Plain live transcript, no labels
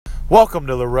Welcome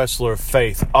to the Wrestler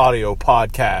Faith audio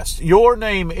podcast. Your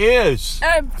name is...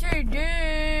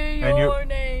 MTD. Your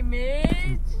name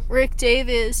is... Rick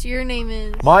Davis. Your name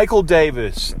is... Michael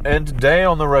Davis. And today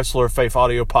on the Wrestler Faith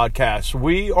audio podcast,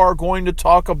 we are going to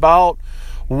talk about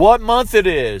what month it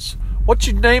is. What's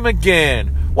your name again?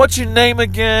 What's your name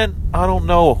again? I don't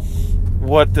know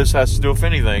what this has to do with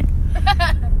anything.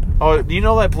 Oh, you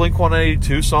know that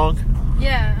Blink-182 song?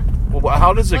 Yeah. Well,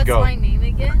 how does it go? What's my name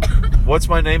again? What's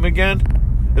my name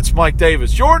again? It's Mike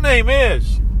Davis. Your name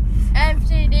is...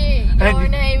 MTD. Your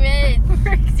name is...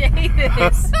 Rick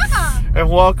Davis. And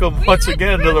welcome once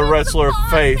again to the Wrestler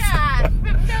Faith.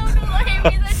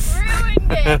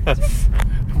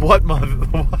 What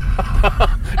month?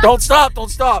 Don't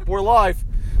stop. We're live.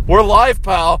 We're live,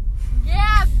 pal.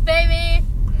 Yeah, baby.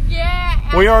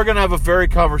 Yeah. We are going to have a very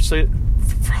conversation.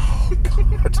 Oh,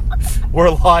 God.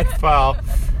 We're live, pal.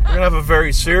 We're going to have a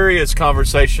very serious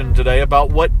conversation today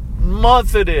about what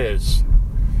month it is.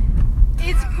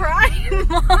 It's Pride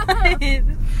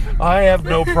Month. I have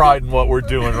no pride in what we're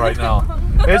doing right now.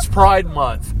 It's Pride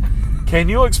Month. Can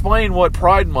you explain what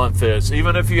Pride Month is,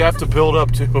 even if you have to build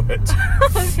up to it?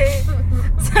 Okay.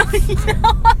 So,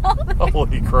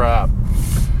 Holy crap.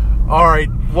 All right,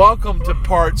 welcome to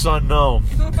Parts Unknown.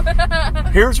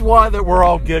 Here's why that we're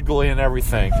all giggly and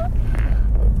everything.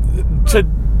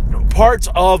 Parts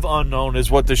of Unknown is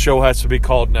what the show has to be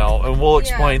called now, and we'll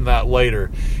explain that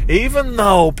later. Even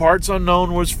though Parts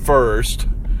Unknown was first,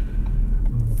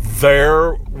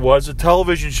 there was a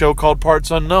television show called Parts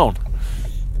Unknown.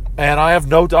 And I have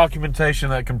no documentation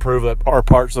that can prove that our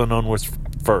Parts Unknown was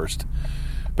first,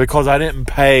 because I didn't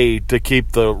pay to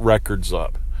keep the records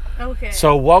up. okay.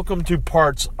 So welcome to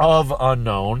Parts of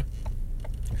Unknown.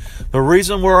 The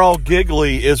reason we're all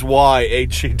giggly is why,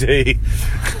 HCD.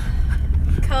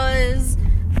 Because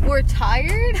we're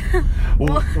tired?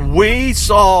 We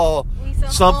saw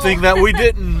something that we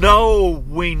didn't know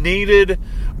we needed,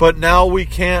 but now we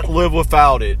can't live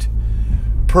without it.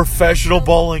 Professional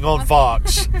bowling on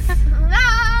Fox.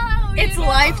 No. It's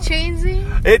life-changing?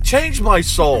 It changed my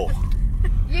soul.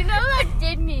 You know that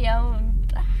Disney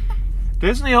owned.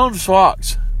 Disney owns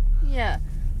Fox. Yeah.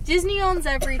 Disney owns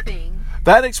everything.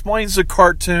 That explains the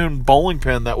cartoon bowling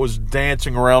pin that was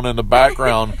dancing around in the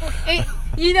background.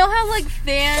 You know how, like,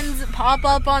 fans pop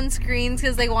up on screens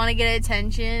because they want to get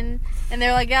attention? And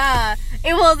they're like, that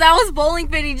was Bowling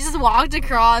Pin. He just walked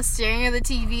across, staring at the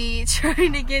TV,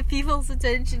 trying to get people's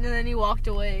attention, and then he walked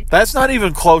away. That's not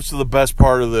even close to the best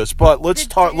part of this, but let's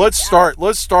start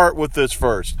with this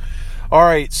first. All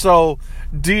right, so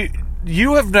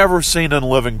you have never seen In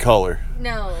Living Color?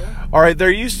 No. All right,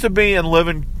 there used to be a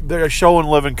show In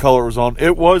Living Color was on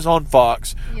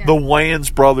Fox. Yeah. The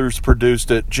Wayans brothers produced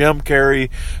it. James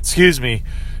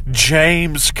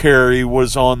Carey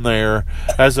was on there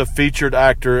as a featured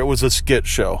actor. It was a skit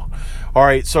show. All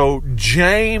right, so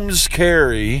James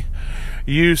Carey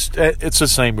it's the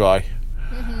same guy.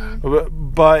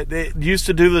 Mm-hmm. But it used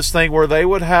to do this thing where they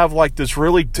would have like this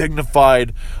really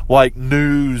dignified like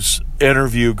news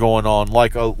interview going on,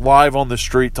 like a live on the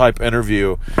street type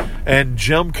interview, and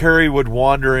Jim Carrey would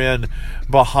wander in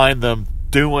behind them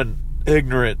doing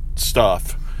ignorant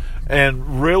stuff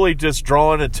and really just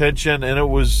drawing attention, and it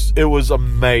was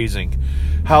amazing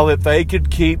how that they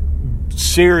could keep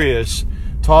serious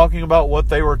talking about what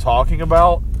they were talking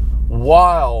about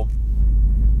while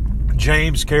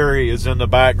James Carrey is in the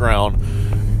background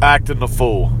acting the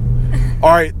fool.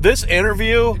 All right, this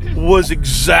interview was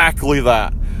exactly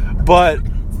that. But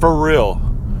for real,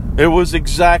 it was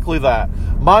exactly that.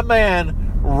 My man,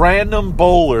 Random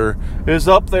Bowler, is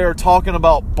up there talking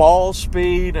about ball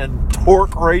speed and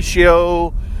torque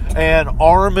ratio and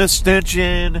arm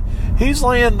extension. He's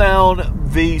laying down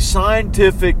the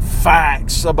scientific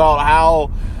facts about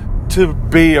how to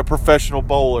be a professional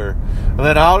bowler. And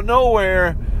then out of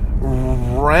nowhere,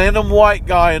 random white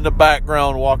guy in the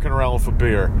background walking around with a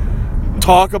beer.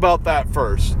 Talk about that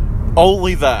first.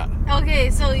 Only that.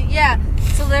 Okay, so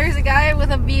there's a guy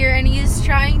with a beer, and he's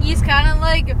kind of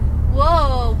like,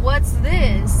 whoa, what's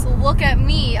this? Look at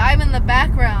me, I'm in the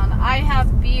background, I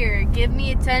have beer, give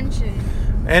me attention.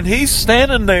 And he's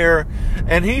standing there,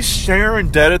 and he's staring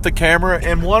dead at the camera,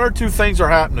 and one or two things are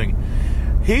happening.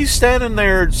 He's standing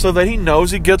there so that he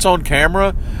knows he gets on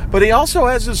camera, but he also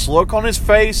has this look on his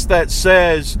face that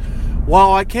says,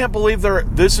 wow, I can't believe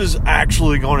this is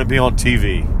actually going to be on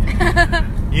TV.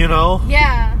 You know?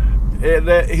 Yeah.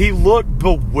 He looked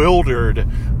bewildered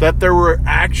that there were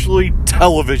actually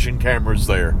television cameras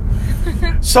there.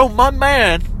 So my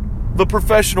man, the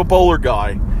professional bowler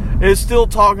guy, is still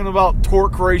talking about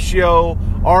torque ratio,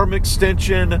 arm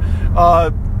extension,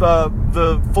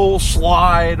 the full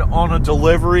slide on a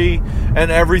delivery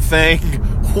and everything,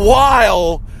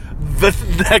 while the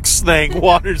next thing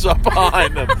wanders up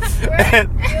behind them. Were And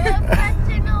you a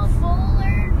professional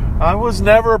bowler? I was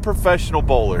never a professional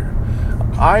bowler.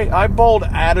 I bowled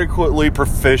adequately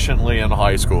proficiently in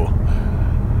high school.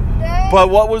 But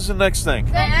what was the next thing?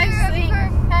 Then you're a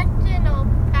professional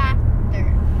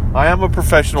pastor. I am a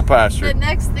professional The pastor.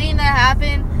 next thing that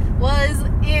happened was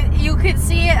you could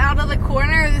see it out of the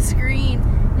corner of the screen.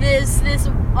 This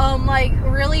like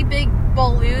really big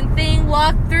balloon thing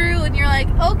walked through, and you're like,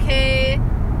 okay,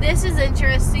 this is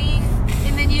interesting.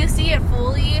 And then you see it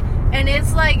fully, and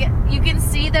it's like you can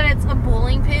see that it's a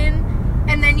bowling pin,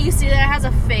 and then you see that it has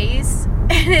a face,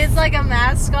 and it's like a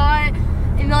mascot.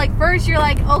 And like first you're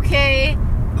like, okay,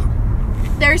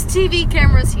 there's TV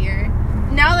cameras here.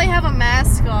 Now they have a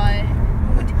mascot.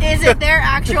 Is it their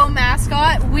actual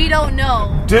mascot? We don't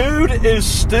know. Dude is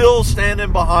still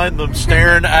standing behind them,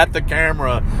 staring at the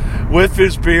camera with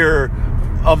his beer,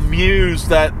 amused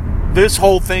that this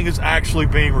whole thing is actually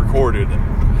being recorded.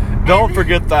 Don't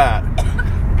forget that.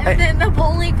 And then the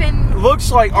bowling pin.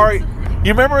 Looks like, all right,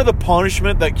 you remember the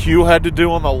punishment that Q had to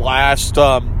do on the last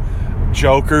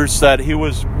Jokers, that he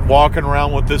was walking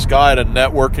around with this guy at a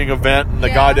networking event and the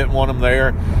guy Yeah. didn't want him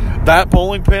there? That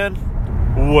bowling pin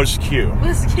was Q.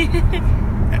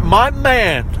 My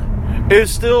man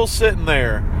is still sitting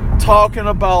there talking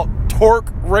about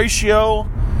torque ratio,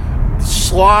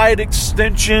 slide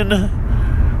extension,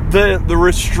 the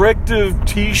restrictive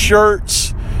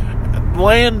t-shirts,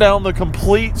 laying down the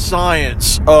complete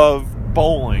science of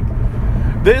bowling.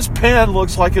 This pin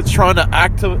looks like it's trying to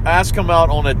ask him out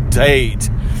on a date.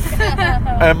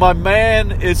 And my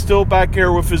man is still back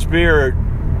here with his beer,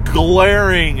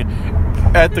 glaring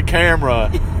at the camera.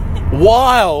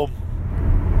 While,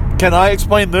 can I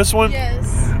explain this one? Yes.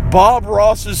 Bob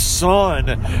Ross's son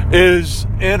is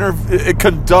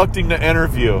conducting the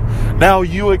interview. Now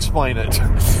you explain it.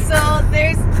 So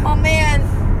there's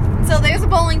a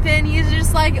bowling pin. He's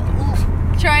just like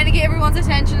trying to get everyone's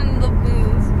attention in the booth.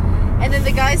 And then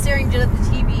the guy staring just at the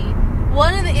TV.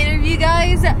 One of the interview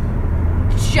guys,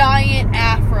 giant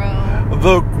afro.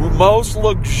 The most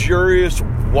luxurious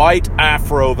white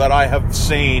afro that I have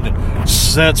seen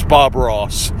since Bob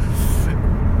Ross.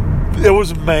 It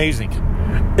was amazing.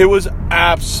 It was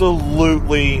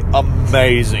absolutely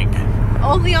amazing.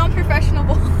 Only on professional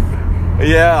bowling.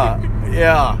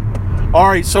 Yeah. All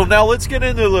right, so now let's get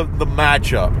into the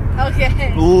matchup.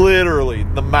 Okay. Literally,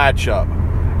 the matchup.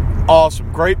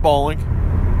 Awesome. Great bowling.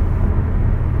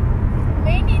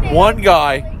 One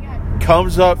guy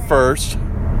comes up first,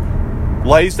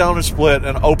 lays down a split,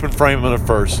 and open frame in the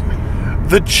first.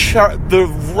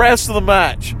 The rest of the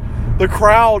match, the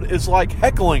crowd is like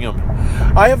heckling him.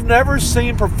 I have never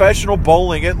seen professional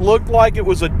bowling. It looked like it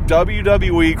was a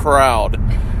WWE crowd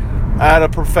at a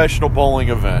professional bowling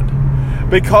event,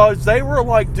 because they were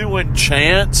like doing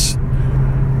chants.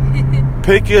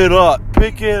 Pick it up.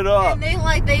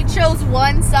 And they chose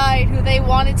one side who they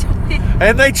wanted to win.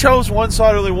 And they chose one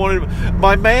side who they wanted.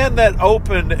 My man that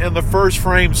opened in the first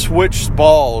frame switched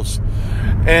balls,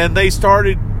 and they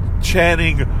started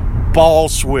chanting "ball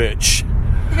switch."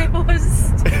 It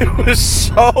was It was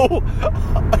so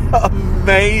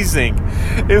amazing.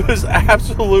 It was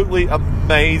absolutely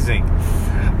amazing.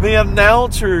 The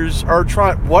announcers are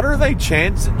trying. What are they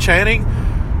chanting?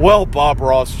 Well, Bob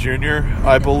Ross Jr.,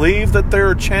 I believe that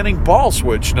they're chanting "ball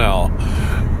switch" now.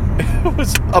 It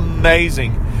was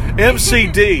amazing.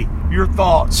 MCD, your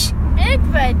thoughts? It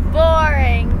was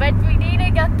boring, but we need to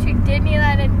go to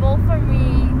Disneyland and bowl for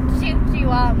me. Shoot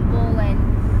you out bowling.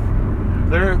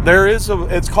 There is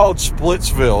it's called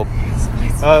Splitsville,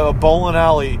 a bowling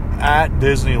alley at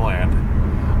Disneyland.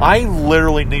 I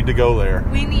literally need to go there.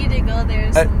 We need to go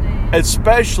there someday.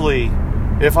 Especially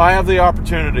if I have the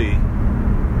opportunity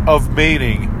of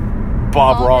meeting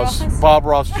Bob Ross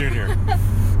Jr.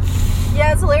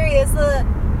 Yeah, it's hilarious.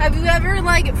 Have you ever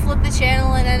flipped the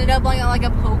channel and ended up like a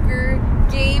poker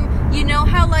game? You know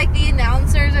how the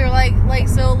announcers are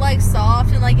so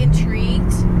soft and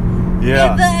intrigued?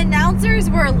 Yeah. The announcers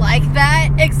were like that,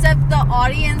 except the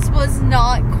audience was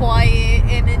not quiet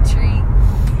and intrigued.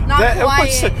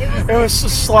 It was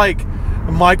just like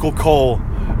Michael Cole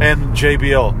and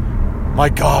JBL. My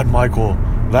God, Michael,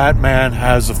 that man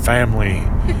has a family.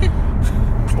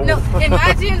 No,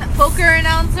 imagine poker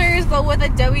announcers, but with a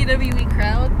WWE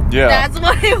crowd. Yeah. That's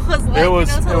what it was like. It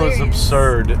was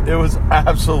absurd. It was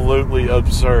absolutely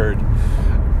absurd.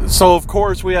 So, of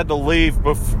course, we had to leave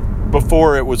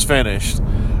before it was finished.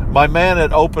 My man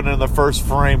had opened in the first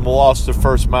frame, lost the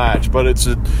first match, but it's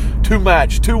a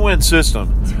two-win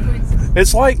system.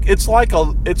 It's like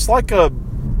a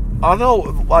I know,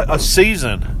 like a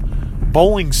season,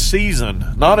 bowling season,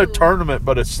 not a tournament,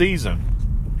 but a season.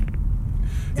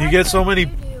 You get so many.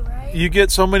 Do, right? You get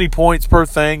so many points per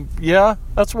thing. Yeah,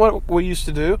 that's what we used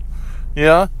to do.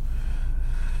 Yeah.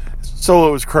 So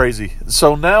it was crazy.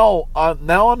 So now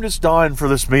I'm just dying for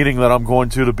this meeting that I'm going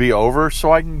to be over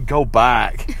so I can go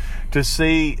back to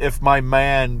see if my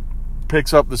man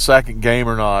picks up the second game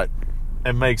or not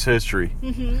and makes history.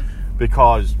 Mm-hmm.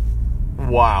 Because,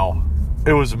 wow,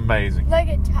 it was amazing. Like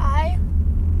a tie?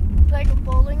 Like a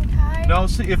bowling tie? No,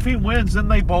 see, if he wins, then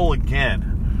they bowl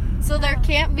again. So there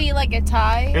can't be like a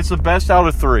tie? It's the best out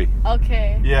of 3.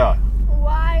 Okay. Yeah.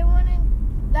 Why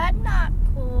wouldn't... That's not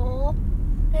cool.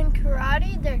 In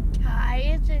karate, there are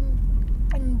ties, and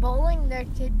in bowling, there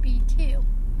should be 2.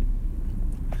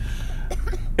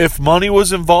 If money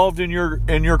was involved in your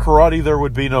karate, there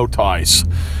would be no ties.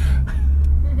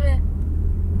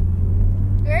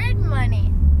 Good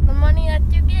money. The money that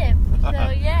you give. So,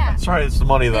 yeah. That's right, it's the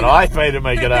money that I pay to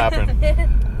make it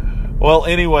happen. Well,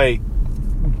 anyway,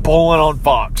 bowling on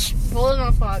Fox. Bowling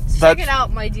on Fox. Check it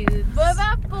out, my dudes. What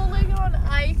about bowling on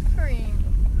ice cream?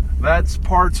 That's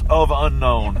parts of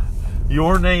unknown.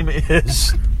 Your name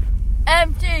is...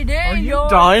 MTD. Are you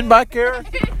dying back there?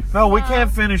 No, we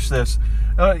can't finish this.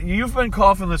 You've been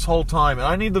coughing this whole time, and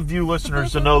I need the view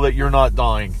listeners to know that you're not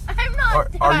dying. I'm not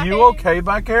Are you okay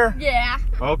back there? Yeah.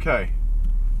 Okay.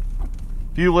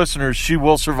 View listeners, she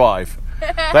will survive.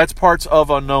 That's parts of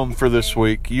unknown for this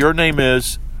week. Your name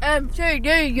is...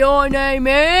 MTD, your name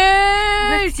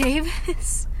is... Rick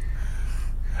Davis.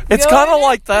 It's kind of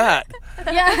like that.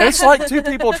 Yeah. It's like 2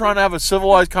 people trying to have a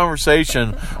civilized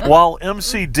conversation while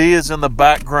MCD is in the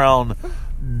background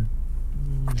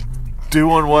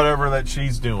doing whatever that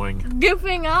she's doing.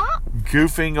 Goofing up.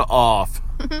 Goofing off.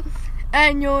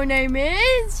 And your name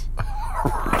is...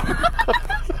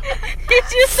 Did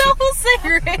you double say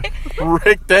Rick?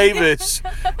 Rick Davis.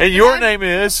 And your name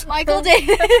is... Michael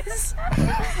Davis.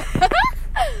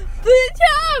 Please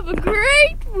have a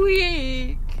great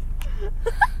week.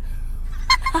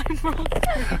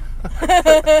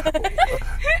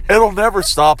 It'll never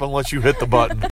stop unless you hit the button.